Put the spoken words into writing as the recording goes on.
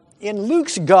in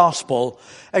Luke's gospel,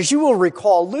 as you will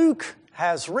recall, Luke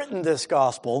has written this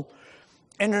gospel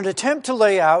in an attempt to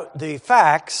lay out the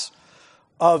facts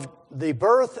of the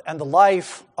birth and the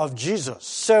life of Jesus.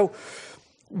 So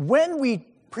when we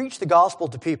preach the gospel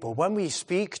to people, when we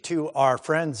speak to our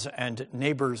friends and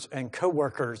neighbors and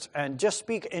coworkers and just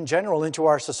speak in general into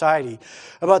our society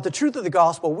about the truth of the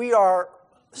gospel, we are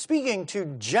speaking to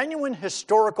genuine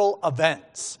historical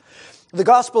events. The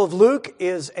Gospel of Luke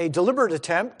is a deliberate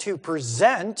attempt to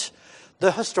present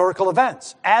the historical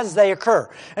events as they occur.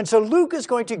 And so Luke is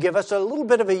going to give us a little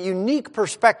bit of a unique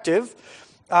perspective.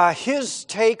 His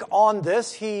take on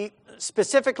this, he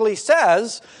specifically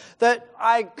says that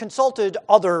I consulted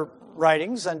other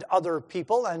writings and other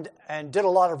people and did a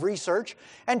lot of research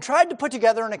and tried to put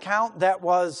together an account that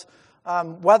was,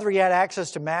 whether he had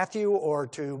access to Matthew or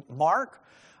to Mark,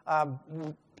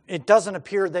 it doesn't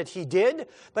appear that he did,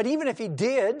 but even if he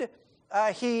did,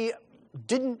 he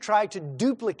didn't try to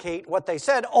duplicate what they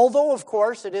said, although, of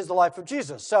course, it is the life of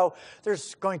Jesus. So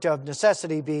there's going to, of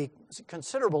necessity, be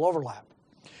considerable overlap.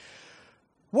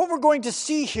 What we're going to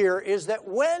see here is that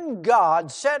when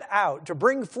God set out to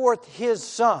bring forth his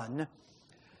Son,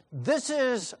 this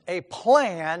is a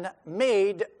plan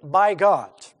made by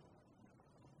God.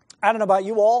 I don't know about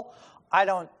you all. I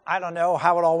don't know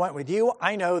how it all went with you.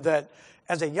 I know that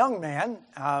as a young man,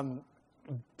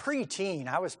 preteen,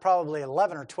 I was probably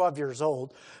 11 or 12 years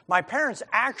old, my parents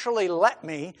actually let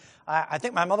me, I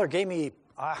think my mother gave me,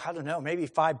 I don't know, maybe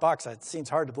 $5. It seems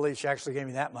hard to believe she actually gave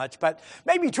me that much, but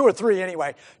maybe 2 or 3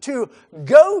 anyway, to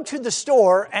go to the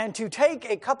store and to take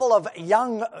a couple of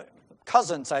young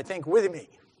cousins, I think, with me.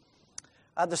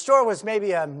 The store was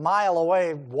maybe a mile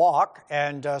away walk,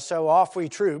 and so off we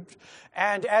trooped.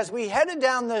 And as we headed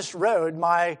down this road,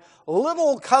 my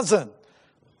little cousin,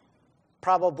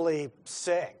 probably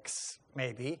 6,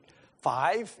 maybe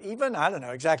 5 even, I don't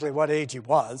know exactly what age he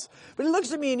was, but he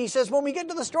looks at me and he says, when we get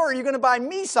to the store, are you going to buy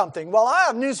me something? Well, I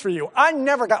have news for you. I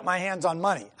never got my hands on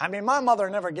money. I mean, my mother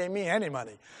never gave me any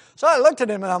money. So I looked at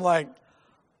him and I'm like,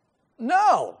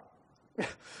 no.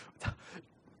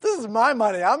 This is my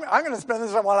money. I'm going to spend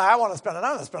this on what I want to spend it.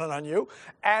 I'm going to spend it on you.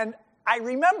 And I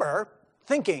remember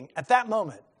thinking at that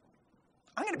moment,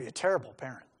 I'm going to be a terrible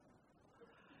parent.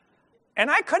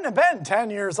 And I couldn't have been 10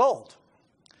 years old.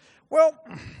 Well,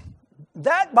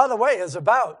 that, by the way, is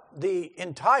about the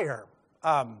entire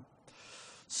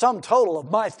sum total of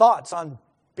my thoughts on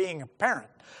being a parent.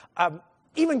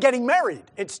 Even getting married,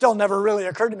 it still never really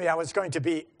occurred to me I was going to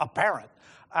be a parent.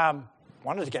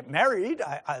 Wanted to get married.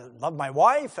 I love my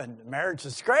wife, and marriage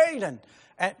is great.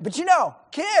 But you know,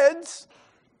 kids,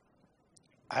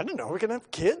 I don't know, we're going to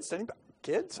have kids? Anybody?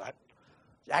 Kids?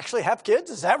 You actually have kids?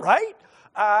 Is that right?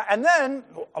 And then,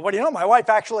 what do you know, my wife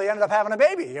actually ended up having a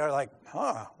baby. You're like,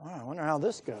 wow, I wonder how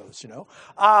this goes, you know.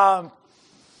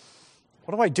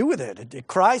 What do I do with it? It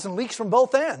cries and leaks from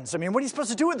both ends. I mean, what are you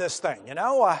supposed to do with this thing, you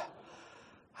know?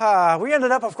 We ended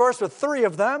up, of course, with 3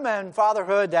 of them, and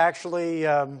fatherhood actually...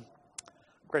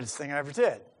 greatest thing I ever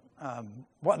did.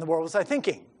 What in the world was I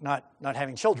thinking? Not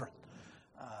having children.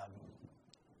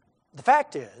 The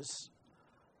fact is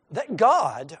that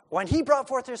God, when he brought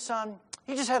forth his Son,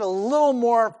 he just had a little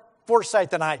more foresight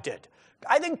than I did.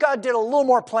 I think God did a little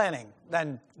more planning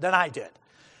than I did.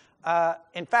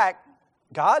 In fact,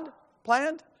 God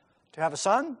planned to have a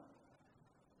son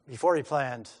before he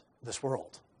planned this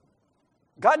world.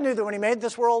 God knew that when he made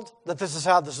this world, that this is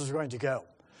how this was going to go.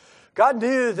 God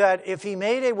knew that if he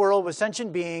made a world with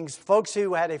sentient beings, folks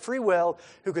who had a free will,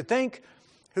 who could think,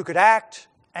 who could act,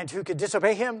 and who could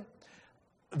disobey him,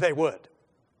 they would.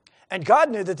 And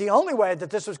God knew that the only way that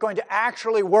this was going to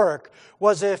actually work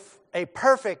was if a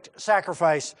perfect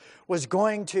sacrifice was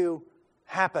going to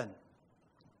happen.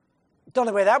 The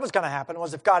only way that was going to happen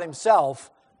was if God himself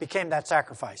became that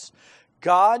sacrifice.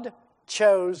 God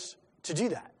chose to do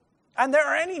that. And there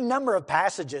are any number of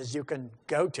passages you can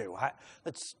go to.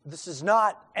 This is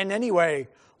not in any way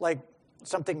like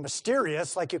something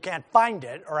mysterious, like you can't find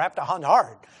it or have to hunt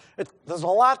hard. There's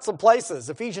lots of places.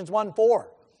 Ephesians 1:4.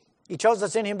 He chose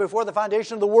us in him before the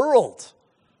foundation of the world,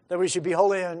 that we should be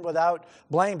holy and without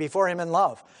blame before him in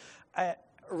love.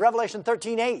 Revelation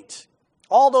 13:8.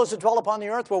 All those who dwell upon the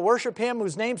earth will worship him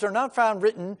whose names are not found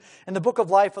written in the book of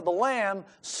life of the Lamb,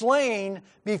 slain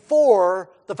before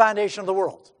the foundation of the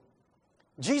world.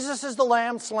 Jesus is the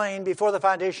Lamb slain before the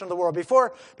foundation of the world.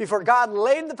 Before God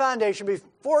laid the foundation,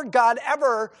 before God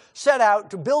ever set out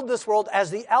to build this world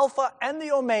as the Alpha and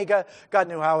the Omega, God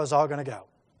knew how it was all going to go.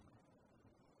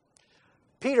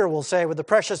 Peter will say, with the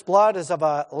precious blood as of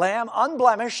a lamb,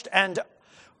 unblemished and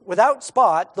without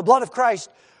spot, the blood of Christ,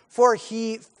 For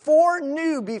he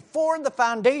foreknew before the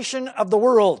foundation of the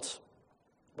world.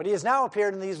 But he has now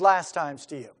appeared in these last times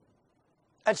to you.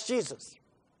 That's Jesus.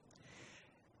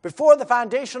 Before the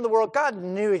foundation of the world, God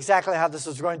knew exactly how this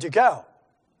was going to go.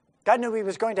 God knew he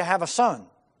was going to have a son.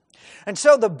 And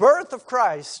so the birth of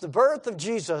Christ, the birth of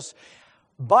Jesus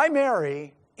by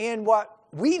Mary in what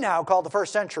we now call the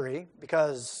first century,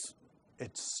 because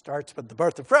it starts with the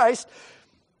birth of Christ,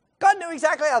 God knew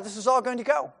exactly how this was all going to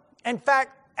go. In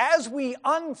fact, as we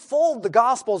unfold the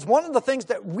Gospels, one of the things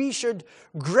that we should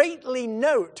greatly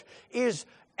note is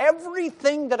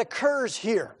everything that occurs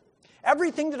here,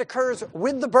 everything that occurs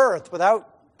with the birth,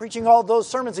 without preaching all those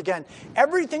sermons again,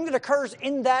 everything that occurs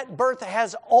in that birth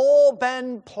has all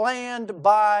been planned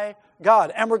by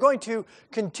God. And we're going to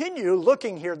continue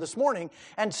looking here this morning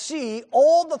and see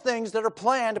all the things that are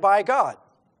planned by God.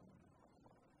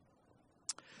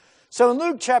 So in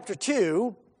Luke chapter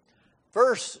 2,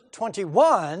 verse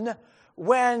 21,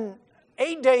 when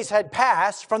 8 days had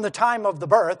passed from the time of the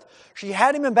birth, she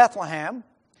had him in Bethlehem.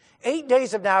 8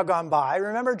 days have now gone by.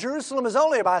 Remember, Jerusalem is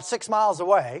only about 6 miles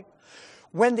away.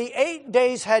 When the 8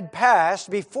 days had passed,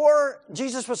 before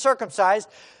Jesus was circumcised,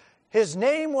 his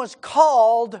name was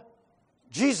called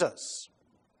Jesus.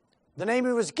 The name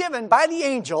he was given by the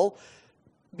angel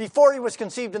before he was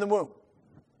conceived in the womb.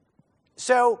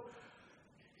 So,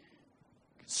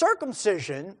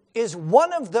 circumcision is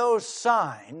one of those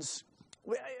signs.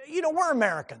 You know, we're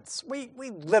Americans. We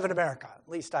live in America. At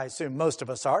least I assume most of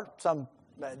us are.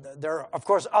 There are, of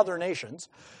course, other nations.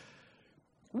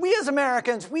 We as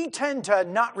Americans, we tend to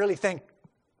not really think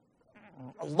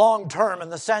long-term in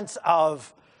the sense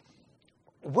of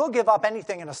we'll give up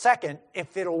anything in a second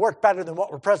if it'll work better than what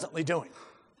we're presently doing.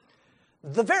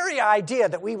 The very idea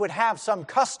that we would have some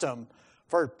custom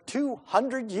for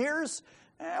 200 years,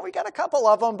 we got a couple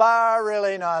of them, but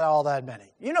really not all that many.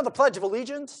 You know the Pledge of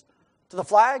Allegiance to the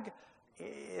flag?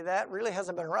 That really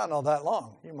hasn't been around all that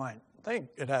long. You might think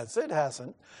it has. It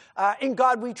hasn't. In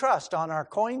God We Trust on our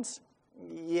coins?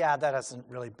 Yeah, that hasn't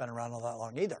really been around all that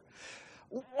long either.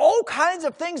 All kinds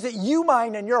of things that you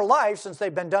might in your life, since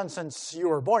they've been done since you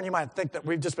were born, you might think that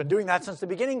we've just been doing that since the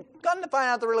beginning. Come to find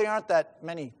out there really aren't that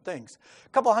many things. A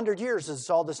couple hundred years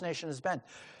is all this nation has been.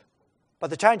 By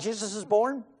the time Jesus is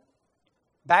born,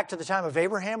 back to the time of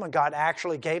Abraham, when God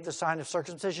actually gave the sign of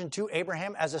circumcision to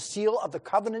Abraham as a seal of the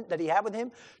covenant that he had with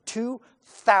him,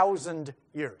 2,000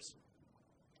 years.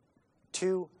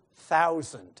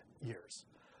 2,000 years.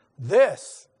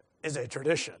 This is a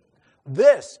tradition.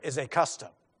 This is a custom.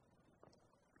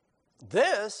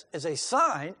 This is a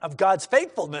sign of God's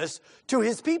faithfulness to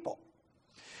his people.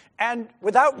 And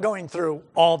without going through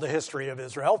all the history of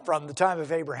Israel from the time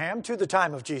of Abraham to the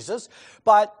time of Jesus,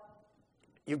 but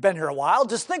you've been here a while,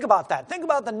 just think about that. Think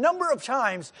about the number of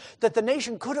times that the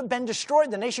nation could have been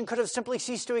destroyed. The nation could have simply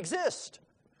ceased to exist.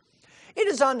 It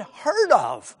is unheard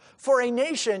of for a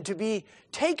nation to be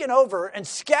taken over and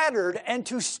scattered and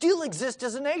to still exist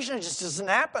as a nation. It just doesn't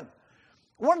happen.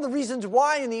 One of the reasons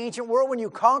why in the ancient world, when you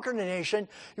conquered a nation,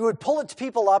 you would pull its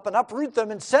people up and uproot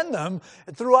them and send them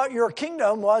throughout your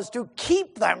kingdom was to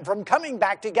keep them from coming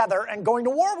back together and going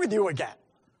to war with you again.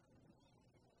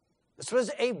 This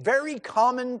was a very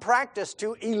common practice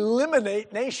to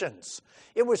eliminate nations.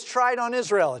 It was tried on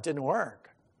Israel. It didn't work.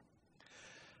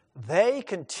 They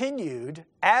continued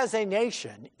as a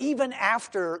nation even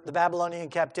after the Babylonian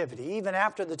captivity, even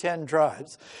after the 10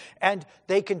 tribes. And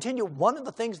they continued. One of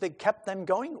the things that kept them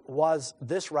going was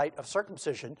this rite of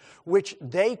circumcision, which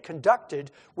they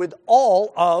conducted with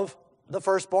all of the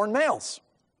firstborn males.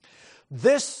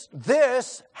 This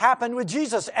happened with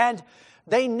Jesus, and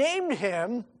they named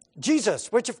him Jesus,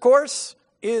 which of course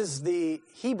is the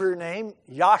Hebrew name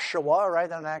Yahshua, right?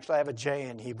 And actually I have a J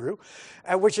in Hebrew,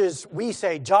 which is, we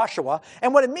say Joshua.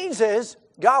 And what it means is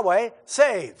Yahweh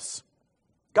saves.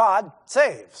 God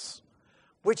saves.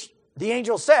 Which the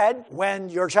angel said, when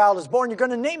your child is born, you're going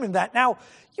to name him that. Now,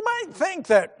 you might think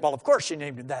that, well, of course she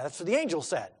named him that. That's what the angel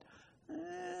said.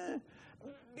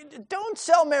 Don't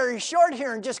sell Mary short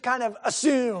here and just kind of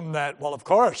assume that, well, of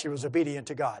course she was obedient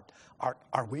to God.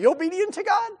 Are we obedient to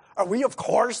God? Are we, of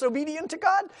course, obedient to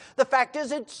God? The fact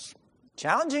is, it's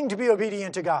challenging to be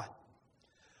obedient to God.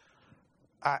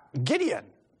 Gideon,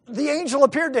 the angel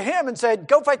appeared to him and said,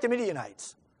 go fight the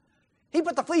Midianites. He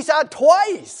put the fleece out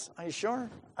twice. Are you sure?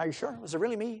 Are you sure? Was it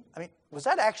really me? I mean, was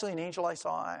that actually an angel I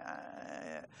saw?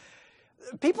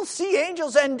 People see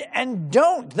angels and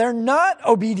don't. They're not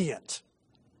obedient.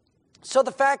 So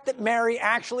the fact that Mary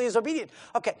actually is obedient.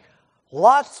 Okay,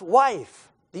 Lot's wife.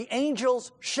 The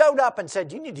angels showed up and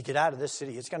said, you need to get out of this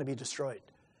city. It's going to be destroyed.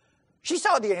 She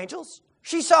saw the angels.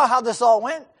 She saw how this all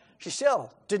went. she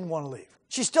still didn't want to leave.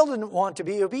 She still didn't want to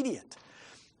be obedient.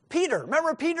 Peter,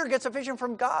 remember Peter gets a vision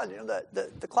from God.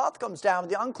 The cloth comes down,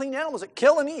 the unclean animals that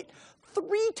kill and eat.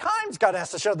 3 times God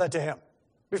has to show that to him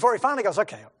before he finally goes,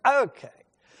 okay.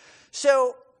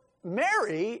 So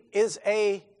Mary is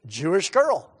a Jewish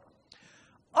girl.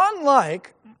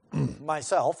 Unlike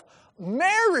myself,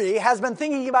 Mary has been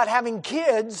thinking about having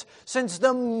kids since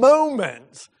the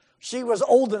moment she was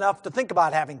old enough to think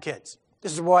about having kids.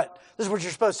 This is what you're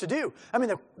supposed to do. I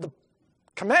mean, the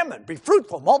commandment, be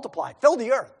fruitful, multiply, fill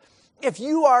the earth. If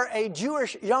you are a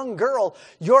Jewish young girl,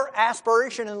 your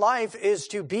aspiration in life is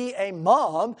to be a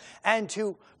mom and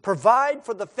to provide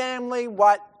for the family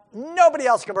what nobody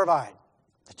else can provide,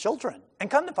 the children. And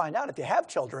come to find out, if you have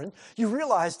children, you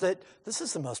realize that this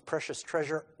is the most precious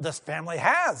treasure this family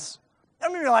has. I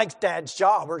mean, we like Dad's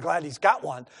job. We're glad he's got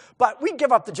one. But we'd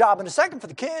give up the job in a second for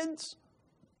the kids.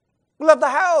 We love the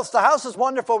house. The house is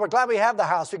wonderful. We're glad we have the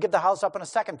house. We give the house up in a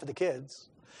second for the kids.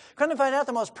 Come to find out,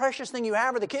 the most precious thing you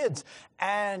have are the kids.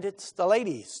 And it's the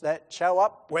ladies that show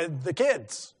up with the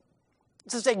kids.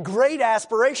 This is a great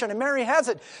aspiration, and Mary has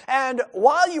it. And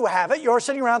while you have it, you're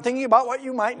sitting around thinking about what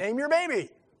you might name your baby.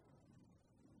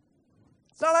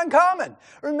 It's not uncommon.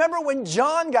 Remember when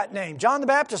John got named, John the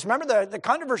Baptist. Remember the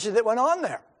controversy that went on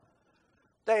there.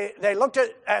 They looked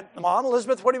at mom,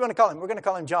 Elizabeth, what do you want to call him? We're going to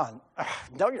call him John.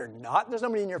 No, you're not. There's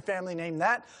nobody in your family named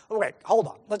that. Okay, hold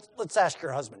on. Let's ask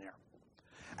your husband here.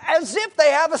 As if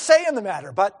they have a say in the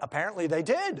matter, but apparently they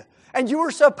did. And you were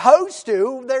supposed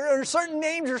to. There are certain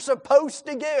names you're supposed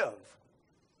to give.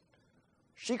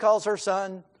 She calls her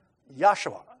son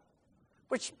Yahshua,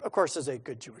 which, of course, is a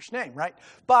good Jewish name, right?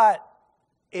 But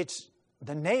it's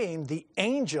the name the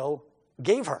angel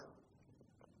gave her.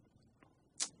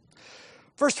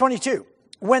 Verse 22,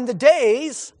 when the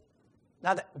days,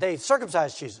 now they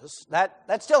circumcised Jesus,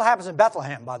 that still happens in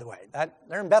Bethlehem, by the way.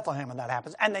 They're in Bethlehem when that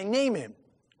happens, and they name him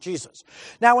Jesus.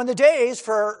 Now, when the days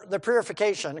for the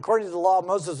purification, according to the law of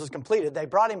Moses, was completed, they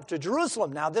brought him to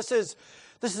Jerusalem. Now, this is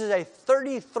a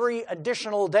 33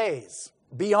 additional days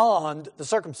beyond the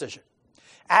circumcision.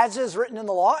 As is written in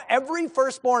the law, every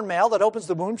firstborn male that opens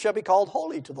the womb shall be called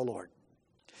holy to the Lord.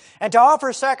 And to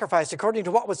offer sacrifice, according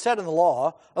to what was said in the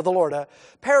law of the Lord, a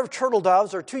pair of turtle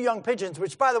doves or 2 young pigeons,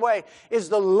 which, by the way, is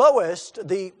the lowest.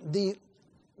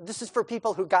 This is for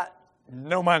people who got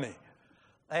no money.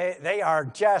 They are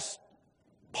just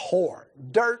poor,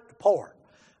 dirt poor.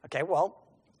 Okay, well,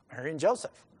 Mary and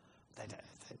Joseph,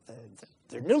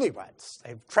 they're newlyweds.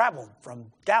 They've traveled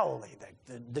from Galilee.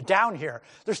 They're down here.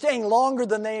 They're staying longer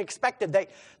than they expected.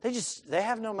 They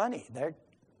have no money. They're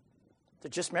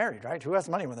just married, right? Who has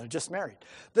money when they're just married?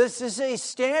 This is a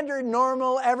standard,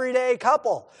 normal, everyday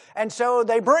couple. And so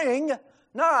they bring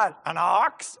not an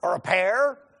ox or a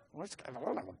pair. I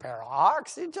don't have a pair of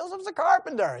ox. Joseph's a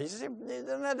carpenter. He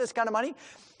doesn't have this kind of money.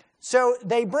 So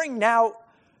they bring, now,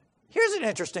 here's an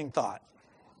interesting thought.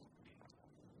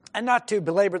 And not to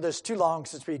belabor this too long,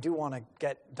 since we do want to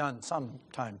get done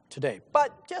sometime today.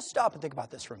 But just stop and think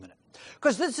about this for a minute.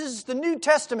 Because this is the New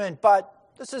Testament, but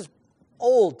this is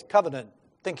Old Covenant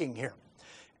thinking here.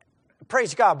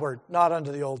 Praise God, we're not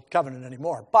under the Old Covenant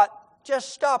anymore. But just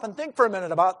stop and think for a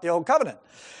minute about the Old Covenant.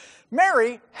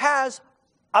 Mary has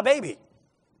a baby.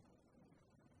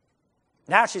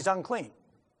 Now she's unclean.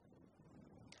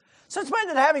 Since when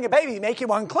did having a baby make you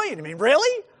unclean? I mean,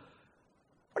 really?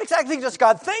 What exactly does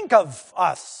God think of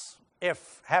us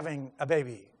if having a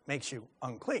baby makes you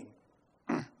unclean?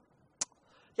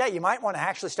 Yeah, you might want to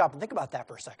actually stop and think about that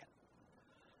for a second.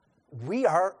 We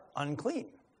are unclean.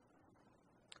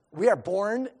 We are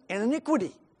born in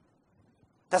iniquity.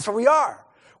 That's what we are.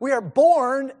 We are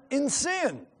born in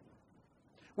sin.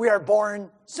 We are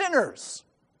born sinners.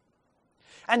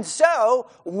 And so,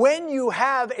 when you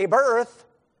have a birth,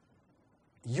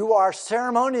 you are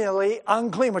ceremonially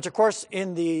unclean, which, of course,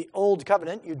 in the Old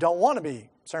Covenant, you don't want to be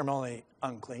ceremonially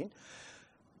unclean.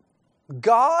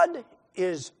 God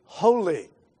is holy,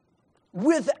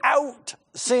 without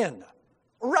sin,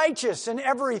 righteous in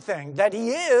everything that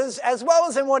he is, as well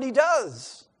as in what he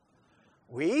does.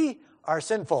 We are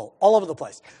sinful all over the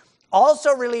place.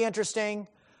 Also really interesting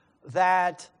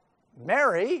that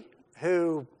Mary,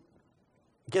 who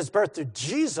gives birth to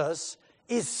Jesus,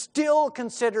 is still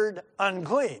considered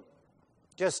unclean.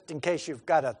 Just in case you've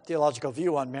got a theological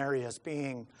view on Mary as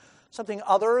being something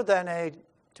other than a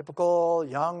typical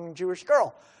young Jewish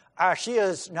girl. She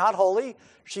is not holy.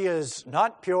 She is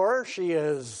not pure. She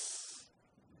is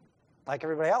like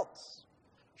everybody else.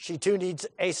 She too needs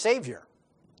a Savior.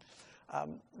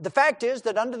 The fact is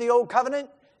that under the Old Covenant,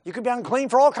 you could be unclean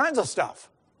for all kinds of stuff.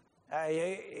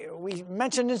 We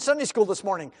mentioned in Sunday school this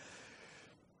morning,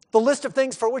 the list of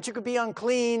things for which you could be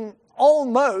unclean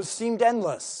almost seemed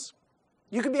endless.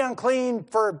 You could be unclean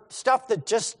for stuff that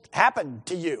just happened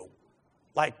to you,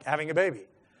 like having a baby.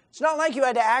 It's not like you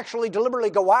had to actually deliberately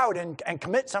go out and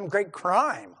commit some great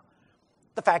crime.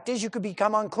 The fact is, you could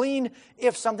become unclean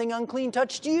if something unclean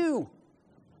touched you.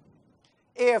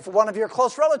 If one of your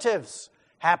close relatives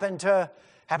happened to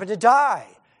die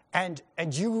and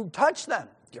you touch them,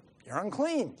 you're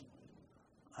unclean.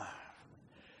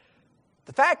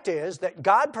 The fact is that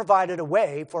God provided a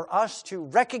way for us to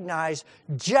recognize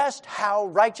just how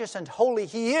righteous and holy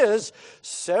He is,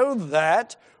 so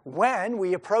that when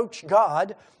we approach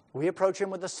God, we approach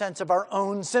Him with a sense of our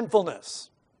own sinfulness.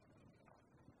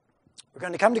 We're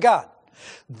going to come to God.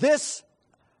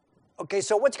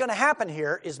 So what's going to happen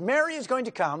here is Mary is going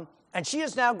to come, and she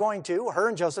is now going to, her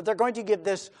and Joseph, they're going to give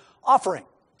this offering.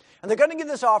 And they're going to give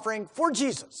this offering for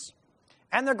Jesus.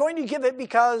 And they're going to give it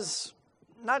because,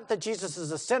 not that Jesus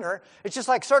is a sinner, it's just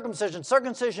like circumcision.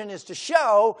 Circumcision is to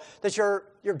show that you're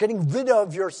getting rid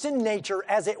of your sin nature,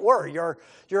 as it were.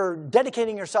 You're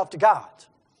dedicating yourself to God.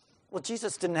 Well,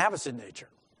 Jesus didn't have a sin nature,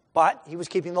 but He was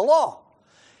keeping the law.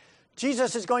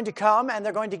 Jesus is going to come, and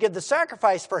they're going to give the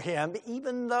sacrifice for Him,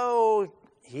 even though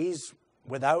He's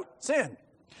without sin.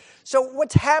 So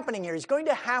what's happening here? He's going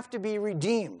to have to be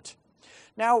redeemed.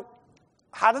 Now,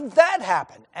 how did that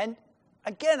happen? And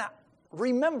again,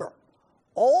 remember,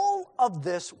 all of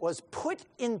this was put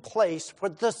in place for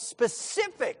the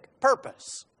specific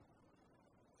purpose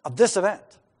of this event.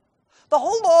 The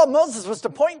whole law of Moses was to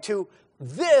point to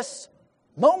this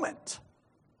moment.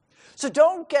 So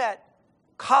don't get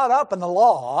caught up in the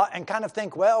law and kind of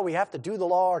think, well, we have to do the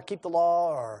law or keep the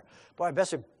law, or, boy, I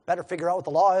better figure out what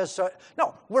the law is.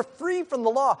 No, we're free from the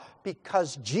law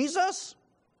because Jesus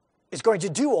is going to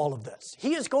do all of this.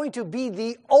 He is going to be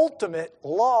the ultimate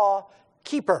law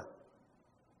keeper.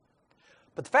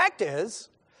 But the fact is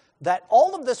that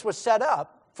all of this was set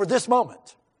up for this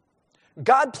moment.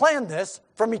 God planned this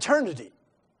from eternity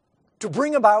to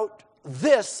bring about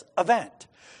this event.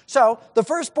 So the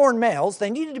firstborn males, they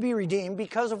needed to be redeemed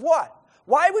because of what?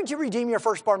 Why would you redeem your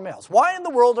firstborn males? Why in the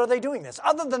world are they doing this?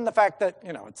 Other than the fact that,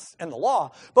 it's in the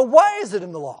law. But why is it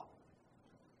in the law?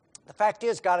 The fact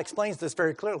is, God explains this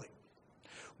very clearly.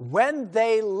 When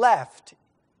they left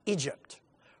Egypt,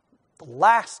 the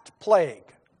last plague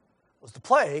was the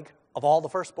plague of all the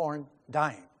firstborn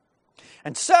dying.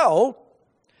 And so,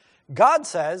 God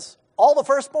says, all the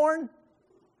firstborn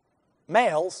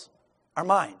males are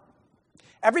mine.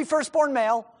 Every firstborn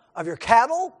male of your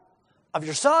cattle, of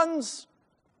your sons,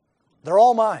 they're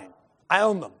all mine. I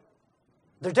own them.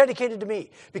 They're dedicated to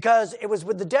me because it was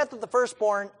with the death of the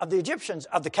firstborn of the Egyptians,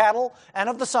 of the cattle and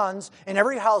of the sons in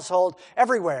every household,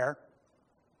 everywhere,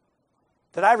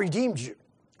 that I redeemed you.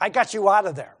 I got you out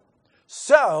of there.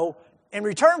 So, in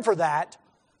return for that,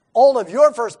 all of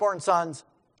your firstborn sons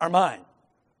are mine.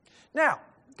 Now,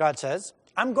 God says,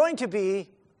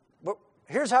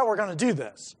 here's how we're going to do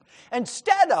this.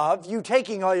 Instead of you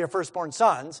taking all your firstborn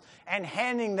sons and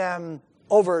handing them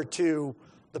over to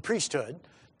the priesthood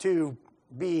to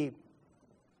be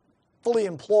fully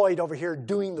employed over here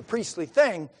doing the priestly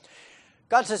thing,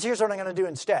 God says, here's what I'm going to do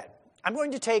instead. I'm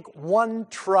going to take one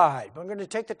tribe. I'm going to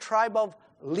take the tribe of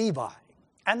Levi.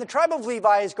 And the tribe of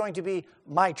Levi is going to be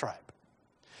my tribe.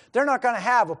 They're not going to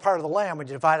have a part of the land when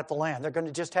you divide up the land. They're going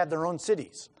to just have their own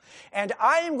cities. And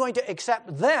I am going to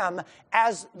accept them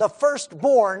as the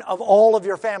firstborn of all of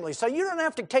your families. So you don't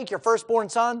have to take your firstborn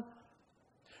son.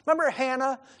 Remember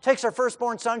Hannah takes her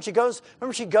firstborn son. She's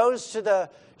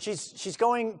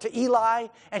going to Eli,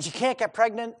 and she can't get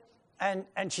pregnant.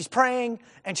 And she's praying,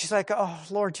 and she's like, oh,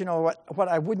 Lord, you know what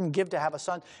I wouldn't give to have a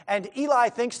son. And Eli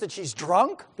thinks that she's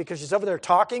drunk because she's over there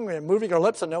talking and moving her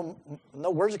lips and no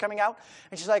words are coming out.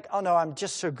 And she's like, oh, no, I'm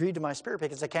just so grieved in my spirit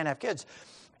because I can't have kids.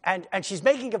 And she's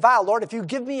making a vow, Lord, if you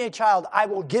give me a child, I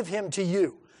will give him to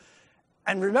you.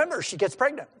 And remember, she gets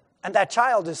pregnant, and that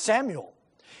child is Samuel.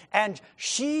 And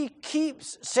she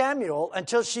keeps Samuel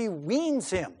until she weans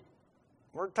him.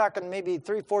 We're talking maybe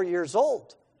 3-4 years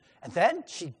old. And then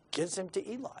she gives him to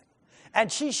Eli.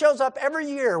 And she shows up every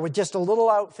year with just a little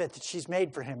outfit that she's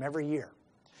made for him every year.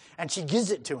 And she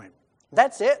gives it to him.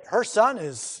 That's it. Her son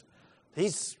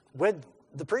he's with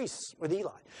the priests, with Eli.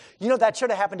 You know, that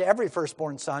should have happened to every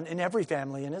firstborn son in every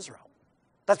family in Israel.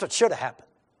 That's what should have happened.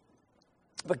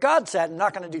 But God said, I'm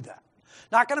not going to do that.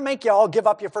 Not going to make you all give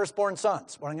up your firstborn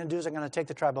sons. What I'm going to do is I'm going to take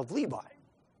the tribe of Levi.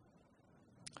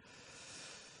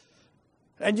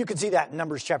 And you can see that in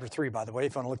Numbers chapter 3, by the way,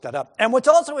 if you want to look that up. And what's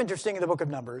also interesting in the book of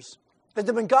Numbers is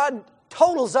that when God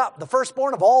totals up the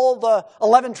firstborn of all the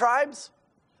 11 tribes,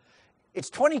 It's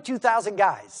 22,000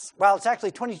 guys. Well, it's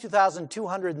actually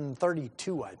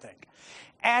 22,232, I think.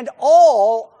 And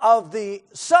all of the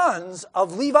sons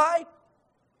of Levi,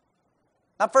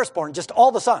 not firstborn, just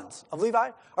all the sons of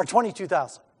Levi are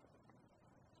 22,000.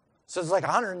 So it's like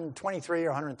 123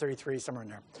 or 133, somewhere in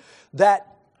there. That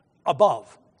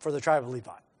above for the tribe of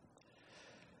Levi.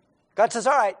 God says,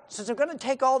 all right, since I'm going to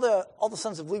take all the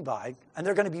sons of Levi, and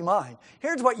they're going to be mine,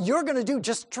 here's what you're going to do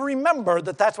just to remember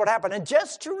that that's what happened. And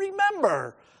just to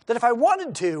remember that if I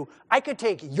wanted to, I could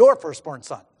take your firstborn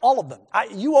son, all of them.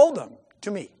 You owe them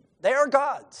to me. They are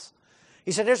God's.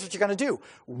 He said, here's what you're going to do.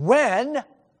 When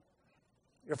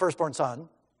your firstborn son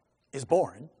is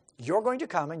born, you're going to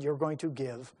come and you're going to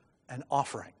give an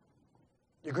offering.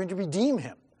 You're going to redeem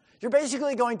him. You're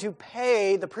basically going to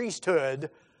pay the priesthood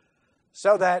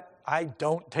so that I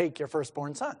don't take your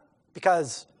firstborn son.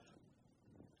 Because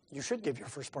you should give your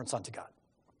firstborn son to God.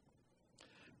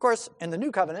 Of course, in the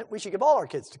new covenant, we should give all our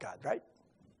kids to God, right?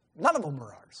 None of them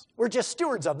are ours. We're just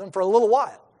stewards of them for a little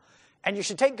while. And you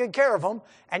should take good care of them,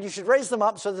 and you should raise them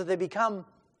up so that they become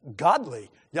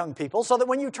godly young people, so that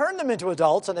when you turn them into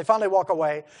adults and they finally walk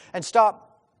away and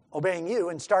stop obeying you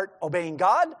and start obeying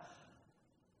God,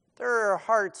 their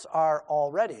hearts are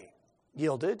already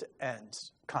yielded and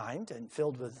kind and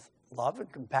filled with love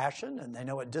and compassion, and they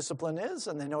know what discipline is,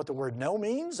 and they know what the word no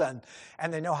means, and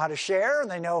they know how to share, and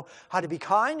they know how to be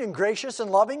kind and gracious and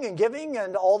loving and giving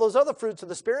and all those other fruits of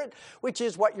the Spirit, which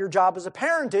is what your job as a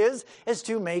parent is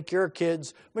to make your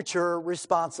kids mature,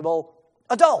 responsible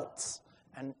adults.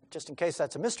 And just in case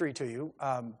that's a mystery to you,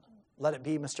 let it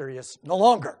be mysterious no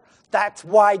longer. That's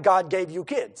why God gave you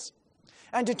kids.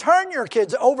 And to turn your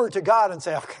kids over to God and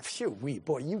say, okay, phew,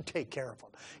 boy, you take care of them.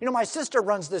 You know, my sister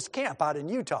runs this camp out in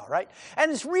Utah, right?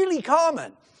 And it's really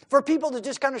common for people to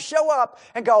just kind of show up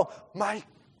and go, my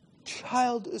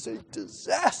child is a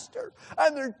disaster,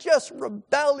 and they're just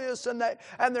rebellious, and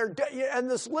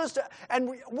this list, and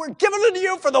we're giving it to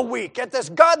you for the week at this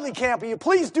godly camp. Will you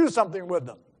please do something with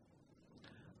them?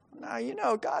 Now, you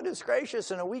know, God is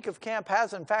gracious, and a week of camp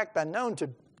has, in fact, been known to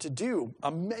do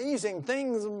amazing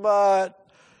things, but,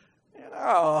 you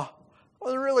know, it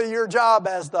wasn't really your job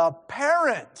as the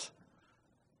parent.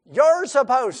 You're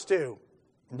supposed to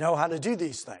know how to do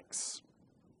these things.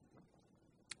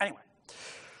 Anyway,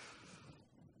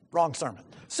 wrong sermon.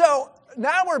 So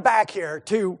now we're back here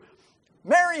to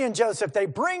Mary and Joseph. They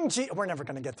bring we're never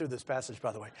going to get through this passage,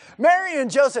 by the way. Mary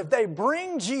and Joseph, they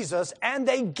bring Jesus and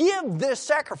they give this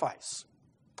sacrifice.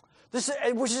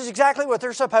 Which is exactly what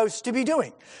they're supposed to be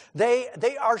doing. They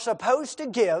are supposed to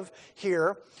give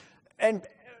here, and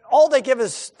all they give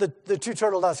is the 2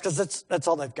 turtle doves, because that's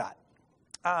all they've got.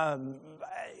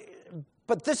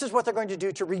 But this is what they're going to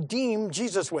do to redeem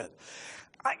Jesus with.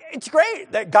 It's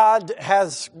great that God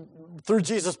has, through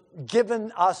Jesus,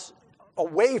 given us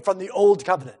away from the old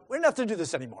covenant. We don't have to do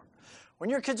this anymore. When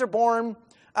your kids are born,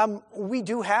 we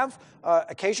do have,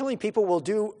 occasionally people will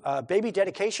do baby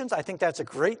dedications. I think that's a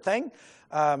great thing.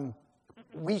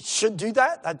 We should do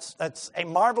that. That's a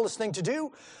marvelous thing to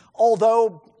do.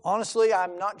 Although, honestly,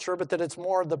 I'm not sure, but that it's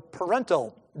more the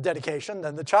parental dedication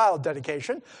than the child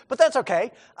dedication. But that's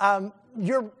okay.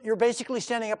 You're basically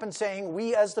standing up and saying,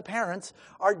 we as the parents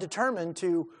are determined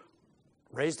to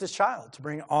raise this child, to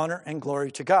bring honor and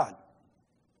glory to God.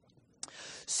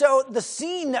 So the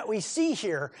scene that we see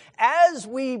here, as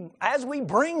we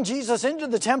bring Jesus into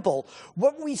the temple,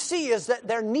 what we see is that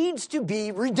there needs to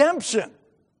be redemption.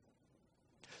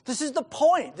 This is the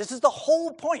point. This is the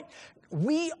whole point.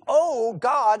 We owe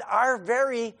God our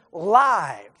very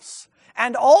lives.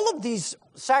 And all of these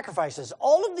sacrifices,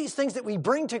 all of these things that we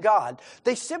bring to God,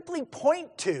 they simply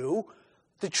point to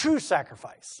the true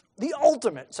sacrifice, the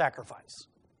ultimate sacrifice.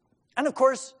 And of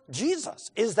course,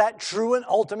 Jesus is that true and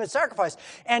ultimate sacrifice.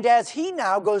 And as he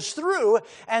now goes through,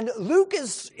 and Luke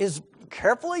is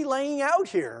carefully laying out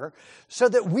here, so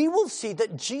that we will see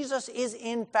that Jesus is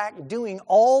in fact doing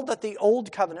all that the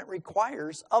old covenant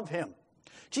requires of him.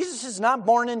 Jesus is not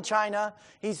born in China.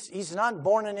 He's not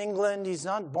born in England. He's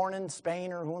not born in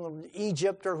Spain or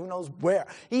Egypt or who knows where.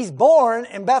 He's born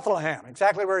in Bethlehem,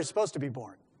 exactly where he's supposed to be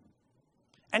born.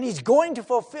 And he's going to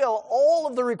fulfill all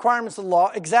of the requirements of the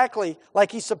law exactly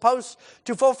like he's supposed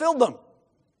to fulfill them.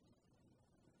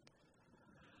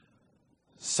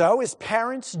 So his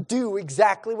parents do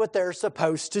exactly what they're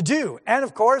supposed to do. And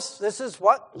of course, this is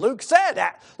what Luke said.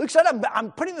 Luke said,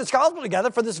 I'm putting this gospel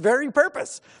together for this very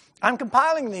purpose. I'm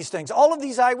compiling these things, all of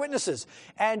these eyewitnesses.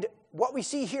 And what we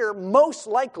see here most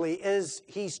likely is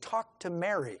he's talked to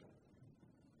Mary,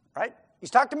 right? He's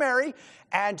talked to Mary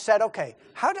and said, okay,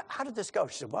 how did this go?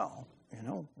 She said, well,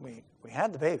 we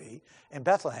had the baby in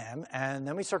Bethlehem, and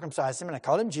then we circumcised him, and I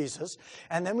called him Jesus,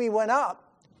 and then we went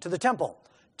up to the temple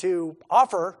to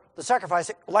offer the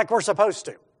sacrifice like we're supposed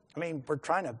to. I mean, we're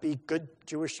trying to be good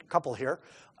Jewish couple here.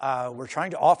 We're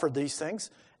trying to offer these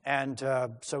things, and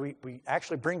so we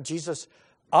actually bring Jesus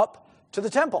up to the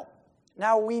temple.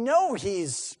 Now, we know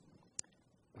he's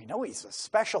a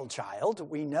special child.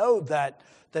 We know that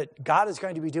God is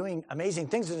going to be doing amazing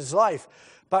things in his life.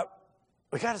 But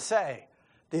we got to say,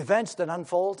 the events that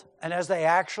unfold, and as they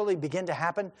actually begin to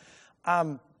happen,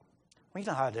 we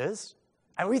know how it is.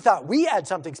 And we thought we had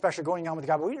something special going on with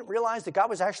God, but we didn't realize that God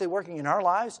was actually working in our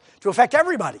lives to affect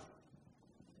everybody.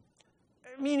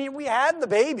 I mean, we had the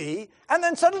baby, and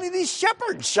then suddenly these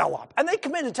shepherds show up, and they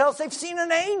come in and tell us they've seen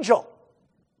an angel.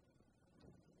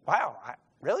 Wow,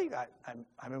 really?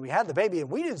 I mean, we had the baby, and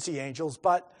we didn't see angels,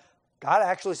 but God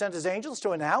actually sent his angels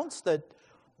to announce that.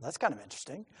 Well, that's kind of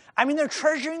interesting. I mean, they're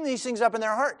treasuring these things up in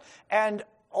their heart. And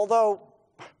although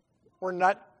we're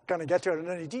not going to get to it in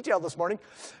any detail this morning,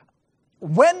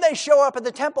 when they show up at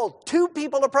the temple, two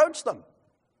people approach them.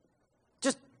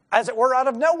 Just, as it were, out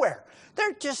of nowhere.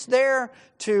 They're just there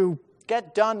to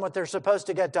get done what they're supposed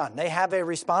to get done. They have a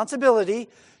responsibility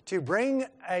to bring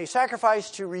a sacrifice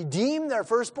to redeem their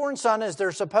firstborn son as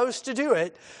they're supposed to do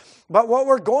it. But what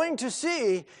we're going to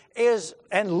see is,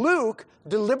 and Luke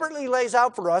deliberately lays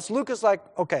out for us, Luke is like,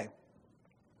 okay,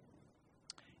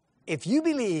 if you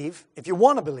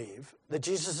want to believe that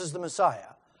Jesus is the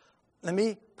Messiah, let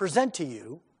me present to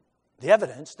you the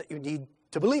evidence that you need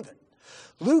to believe it.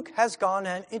 Luke has gone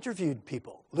and interviewed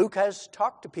people. Luke has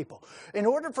talked to people. In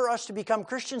order for us to become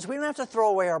Christians, we don't have to throw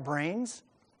away our brains.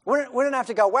 We don't have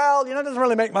to go, well, it doesn't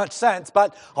really make much sense,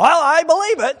 but, well, I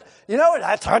believe it.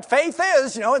 That's what faith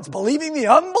is. It's believing the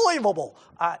unbelievable.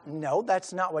 No,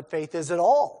 that's not what faith is at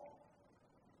all.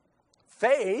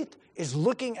 Faith is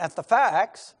looking at the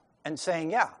facts and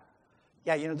saying, yeah,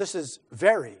 this is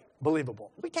very believable.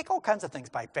 We take all kinds of things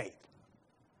by faith.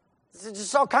 It's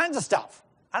just all kinds of stuff.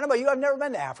 I don't know about you, I've never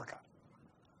been to Africa.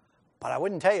 But I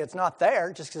wouldn't tell you it's not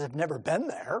there just because I've never been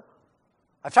there.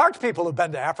 I've talked to people who've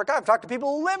been to Africa. I've talked to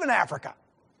people who live in Africa.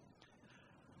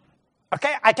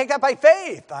 Okay, I take that by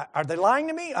faith. Are they lying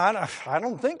to me? I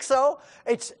don't think so.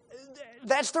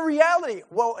 That's the reality.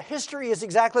 Well, history is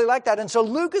exactly like that. And so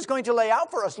Luke is going to lay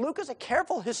out for us. Luke is a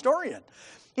careful historian.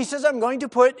 He says, I'm going to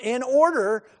put in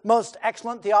order, most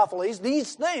excellent Theophilus,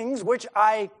 these things which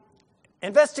I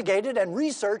investigated and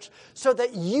researched so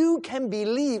that you can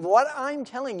believe what I'm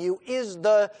telling you is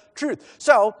the truth.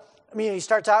 So, he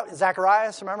starts out,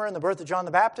 Zacharias, remember, in the birth of John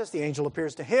the Baptist, the angel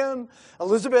appears to him.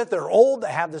 Elizabeth, they're old,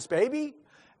 they have this baby,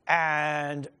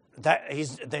 and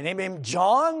they name him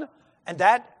John, and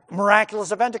that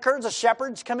miraculous event occurs. The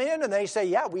shepherds come in, and they say,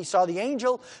 yeah, we saw the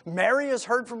angel. Mary has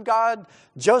heard from God.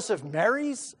 Joseph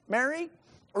marries Mary.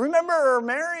 Remember,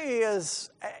 Mary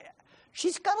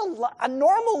she's got a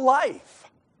normal life.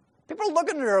 People are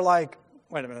looking at her like,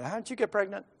 wait a minute, how did you get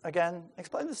pregnant again?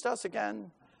 Explain this to us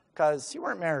again. Because you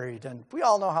weren't married, and we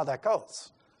all know how that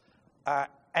goes.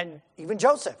 And even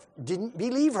Joseph didn't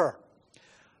believe her.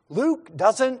 Luke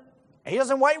doesn't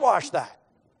whitewash that.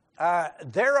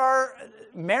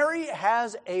 Mary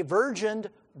has a virgin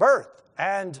birth,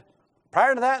 and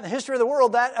prior to that, in the history of the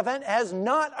world, that event has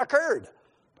not occurred.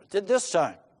 But it did this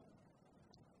time.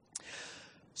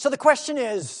 So the question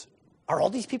is, are all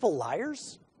these people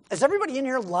liars? Is everybody in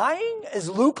here lying? Is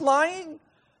Luke lying?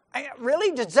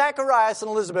 Really? Did Zacharias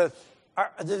and Elizabeth,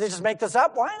 did they just make this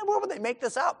up? Why in the world would they make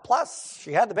this up? Plus,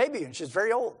 she had the baby and she's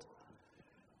very old.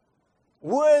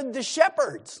 Would the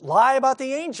shepherds lie about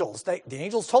the angels? The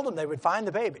angels told them they would find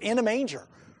the babe in a manger,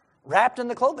 wrapped in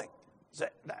the clothing.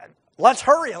 Let's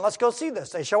hurry and let's go see this.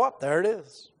 They show up. There it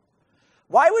is.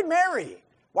 Why would Mary?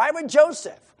 Why would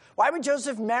Joseph? Why would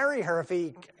Joseph marry her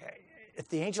if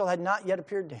the angel had not yet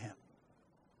appeared to him?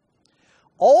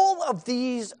 All of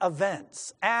these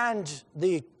events, and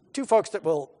the two folks that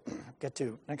we'll get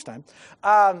to next time,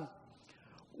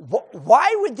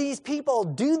 why would these people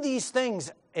do these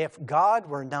things if God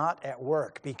were not at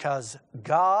work? Because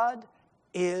God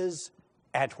is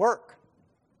at work.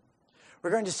 We're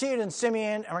going to see it in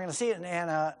Simeon, and we're going to see it in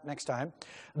Anna next time.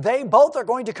 They both are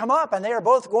going to come up, and they are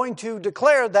both going to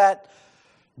declare that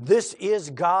this is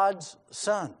God's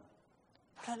Son.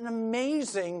 What an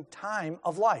amazing time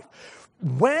of life.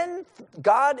 When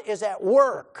God is at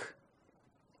work,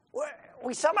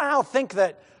 we somehow think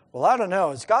that, well, I don't know,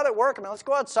 is God at work? Let's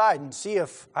go outside and see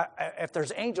if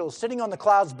there's angels sitting on the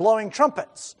clouds blowing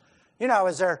trumpets.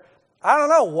 Is there, I don't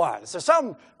know what. Is there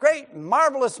some great,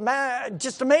 marvelous,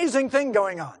 just amazing thing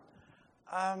going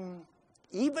on?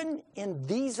 even in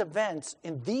these events,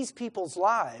 in these people's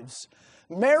lives,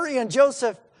 Mary and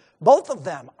Joseph, both of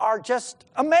them, are just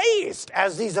amazed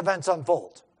as these events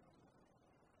unfold.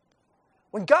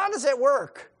 When God is at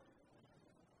work,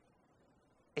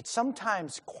 it's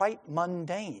sometimes quite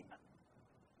mundane.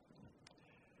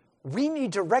 We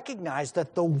need to recognize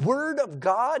that the Word of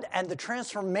God and the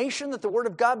transformation that the Word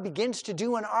of God begins to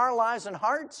do in our lives and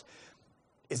hearts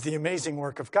is the amazing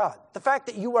work of God. The fact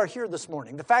that you are here this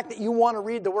morning, the fact that you want to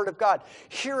read the Word of God,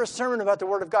 hear a sermon about the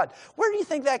Word of God, where do you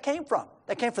think that came from?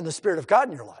 That came from the Spirit of God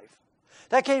in your life.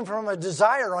 That came from a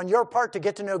desire on your part to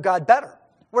get to know God better.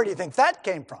 Where do you think that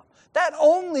came from? That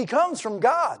only comes from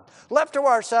God. Left to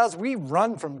ourselves, we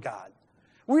run from God.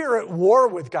 We are at war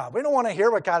with God. We don't want to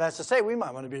hear what God has to say. We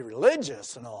might want to be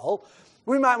religious and all.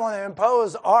 We might want to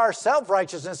impose our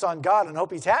self-righteousness on God and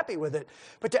hope He's happy with it.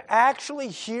 But to actually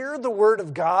hear the Word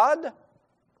of God,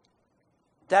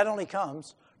 that only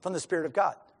comes from the Spirit of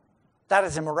God. That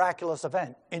is a miraculous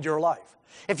event in your life.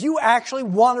 If you actually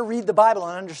want to read the Bible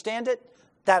and understand it,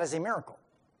 that is a miracle.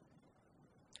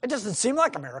 It doesn't seem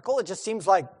like a miracle. It just seems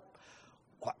like,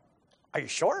 are you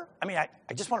sure? I mean, I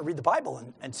just want to read the Bible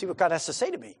and see what God has to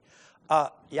say to me.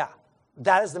 Yeah,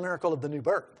 that is the miracle of the new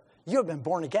birth. You have been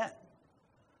born again.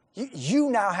 You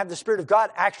now have the Spirit of God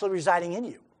actually residing in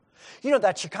you. You know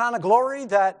that Shekinah glory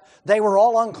that they were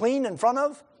all unclean in front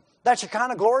of? That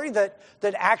Shekinah glory that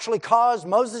actually caused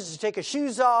Moses to take his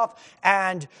shoes off,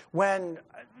 and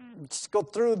just go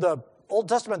through the Old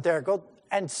Testament there, go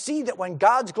and see that when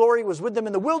God's glory was with them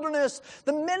in the wilderness,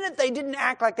 the minute they didn't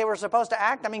act like they were supposed to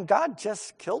act, God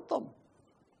just killed them.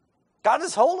 God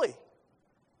is holy,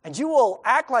 and you will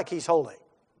act like He's holy.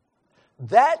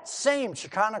 That same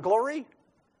Shekinah glory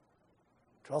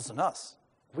dwells in us.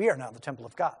 We are now the temple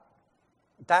of God.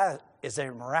 That is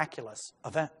a miraculous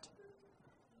event.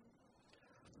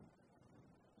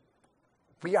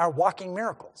 We are walking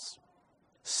miracles.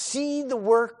 See the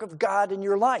work of God in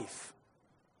your life.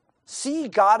 See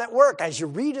God at work as you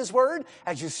read His Word,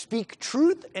 as you speak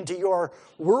truth into your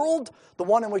world, the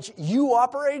one in which you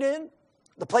operate in,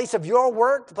 the place of your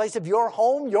work, the place of your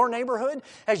home, your neighborhood.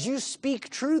 As you speak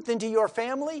truth into your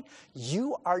family,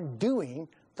 you are doing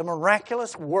the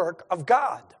miraculous work of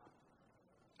God.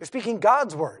 You're speaking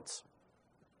God's words.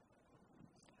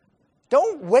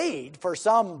 Don't wait for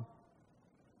some,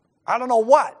 I don't know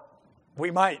what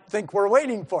we might think we're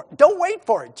waiting for. Don't wait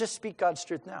for it. Just speak God's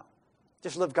truth now.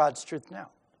 Just live God's truth now.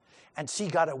 And see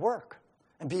God at work.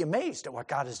 And be amazed at what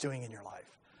God is doing in your life.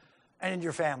 And in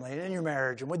your family. And in your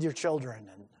marriage. And with your children.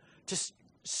 And just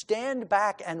stand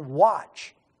back and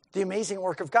watch the amazing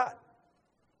work of God.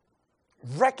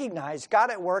 Recognize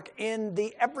God at work in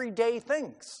the everyday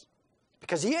things.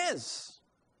 Because He is.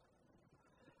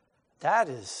 That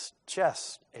is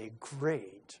just a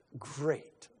great,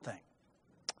 great thing.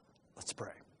 Let's pray.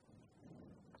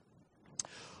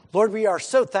 Lord, we are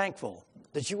so thankful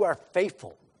that You are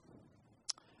faithful.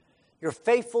 You're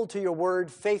faithful to Your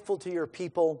word, faithful to Your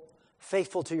people,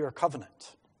 faithful to Your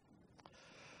covenant.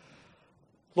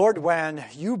 Lord, when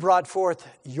You brought forth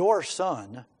Your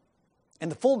Son in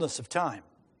the fullness of time,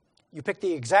 You picked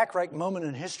the exact right moment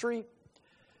in history,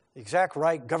 the exact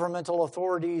right governmental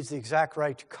authorities, the exact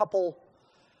right couple,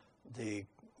 the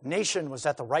nation was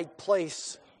at the right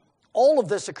place. All of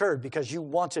this occurred because You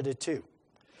wanted it to.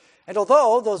 And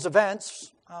although those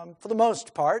events, for the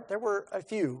most part, there were a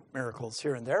few miracles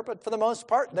here and there, but for the most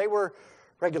part, they were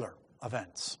regular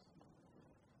events.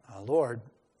 Lord,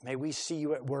 may we see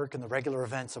You at work in the regular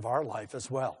events of our life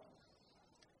as well.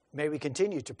 May we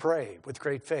continue to pray with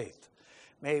great faith.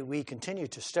 May we continue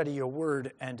to study Your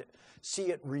word and see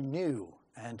it renew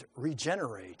and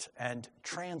regenerate and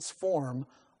transform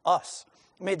us.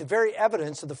 May the very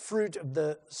evidence of the fruit of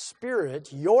the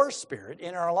Spirit, Your Spirit,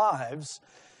 in our lives,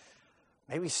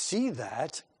 may we see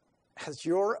that as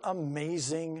Your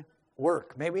amazing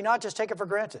work. May we not just take it for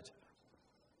granted.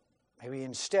 May we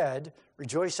instead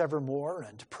rejoice evermore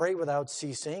and pray without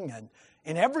ceasing and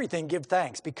in everything give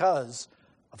thanks because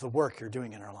of the work You're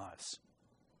doing in our lives.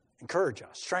 Encourage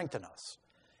us, strengthen us.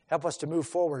 Help us to move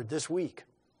forward this week,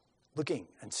 looking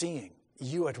and seeing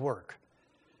You at work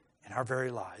in our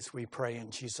very lives. We pray in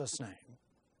Jesus' name.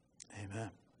 Amen.